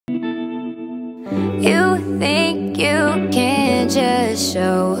You think you can just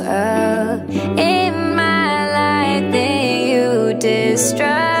show up in my life, then you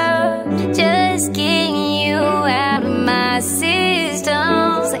disrupt. Just getting you out of my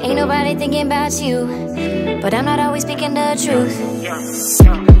system. So ain't nobody thinking about you, but I'm not always speaking the truth.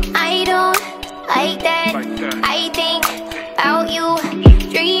 I don't like that. I think about you,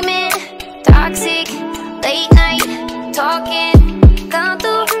 dreaming, toxic, late night, talking. Come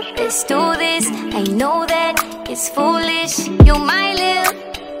through, let's do this. I know that it's foolish. You're my little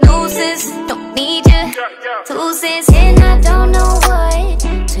nuisance. Don't need you, 2 cents. And I don't know what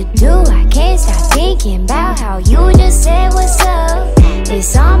to do. I can't stop thinking about how you just said what's up.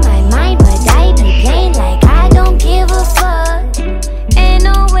 It's on my mind, but I be playing like I don't give a fuck. Ain't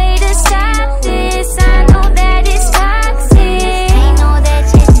no way to stop this. I know that it's toxic. I know that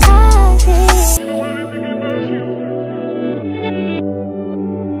you're toxic.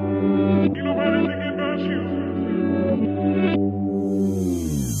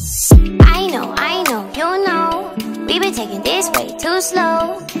 I know, you know, we've been taking this way too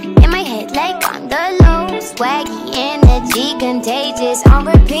slow. In my head like on the low, swaggy energy, contagious. On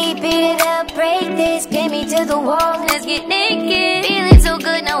repeat, beat it up, break this, pin me to the wall. Let's get naked, feeling so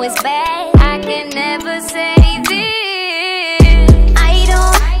good, no it's bad. I can never say this. I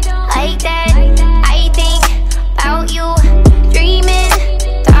don't like that. I think about you, dreaming,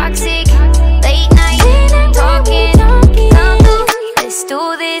 toxic, late night, talking. Come through, let's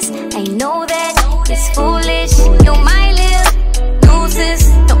do this. I know that it's foolish. You're my little nuisance.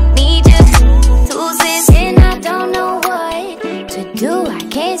 Don't need you, 2 cents. And I don't know what to do. I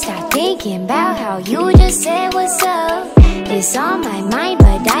can't stop thinking about how you just said what's up. It's on my mind,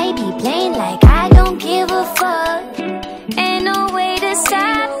 but I be playing like I don't give a fuck. Ain't no way to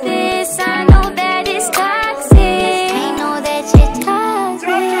stop this. I know that it's toxic. I know that you're toxic.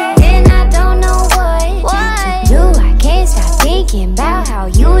 And I don't know what to do. I can't stop thinking about how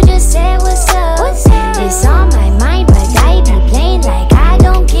you just said what's up. It's on my mind, but I be playing like I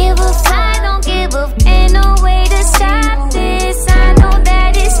don't give a fuck. I don't give a f. Ain't no way to stop this. I know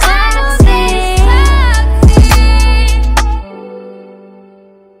that it's toxic.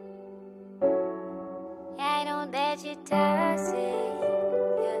 I know that you're toxic.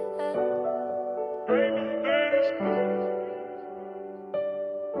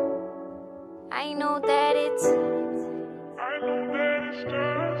 I know that it's